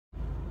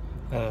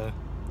Uh,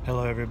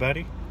 Hello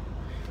everybody.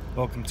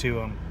 Welcome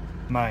to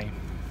my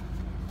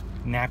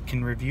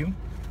napkin review.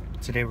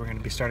 Today we're going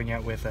to be starting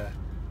out with a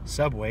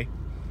Subway.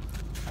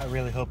 I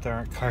really hope there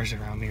aren't cars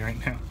around me right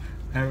now.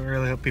 I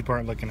really hope people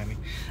aren't looking at me.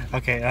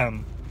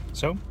 Okay,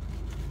 so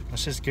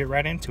let's just get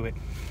right into it.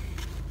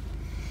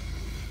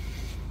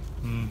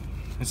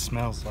 It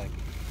smells like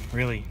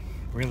really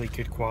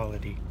good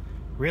quality.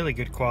 Really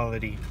good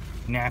quality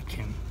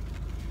napkin.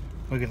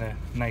 Look at the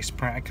nice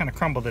print. I kind of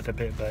crumbled it a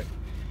bit, but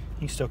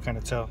you can still kind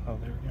of tell. Oh,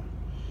 there we go.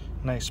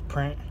 Nice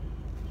print.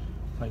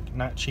 Like,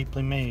 not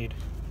cheaply made.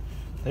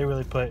 They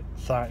really put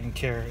thought and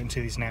care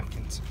into these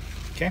napkins.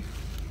 Okay?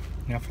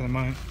 Now for the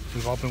moment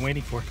we've all been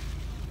waiting for.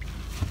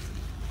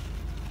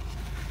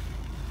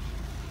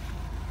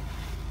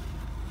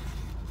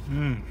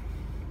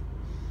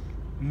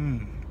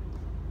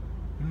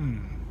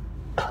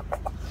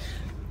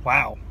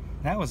 Wow.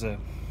 That was a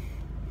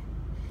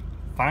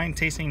fine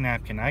tasting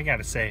napkin, I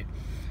gotta say.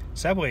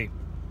 Subway,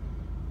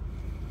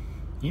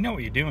 you know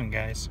what you're doing,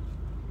 guys.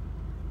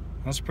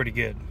 That's pretty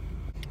good.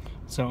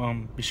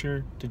 So be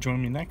sure to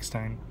join me next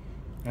time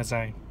as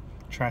I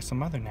try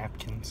some other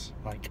napkins,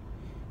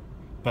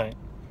 but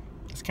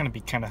it's gonna be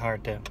kind of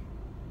hard to.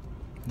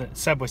 The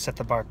Subway set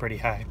the bar pretty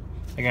high.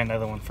 I got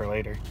another one for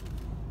later.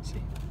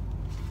 See,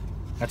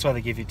 that's why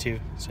they give you two,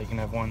 so you can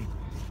have one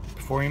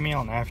before your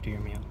meal and after your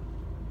meal.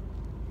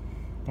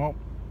 Well,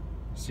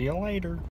 see you later.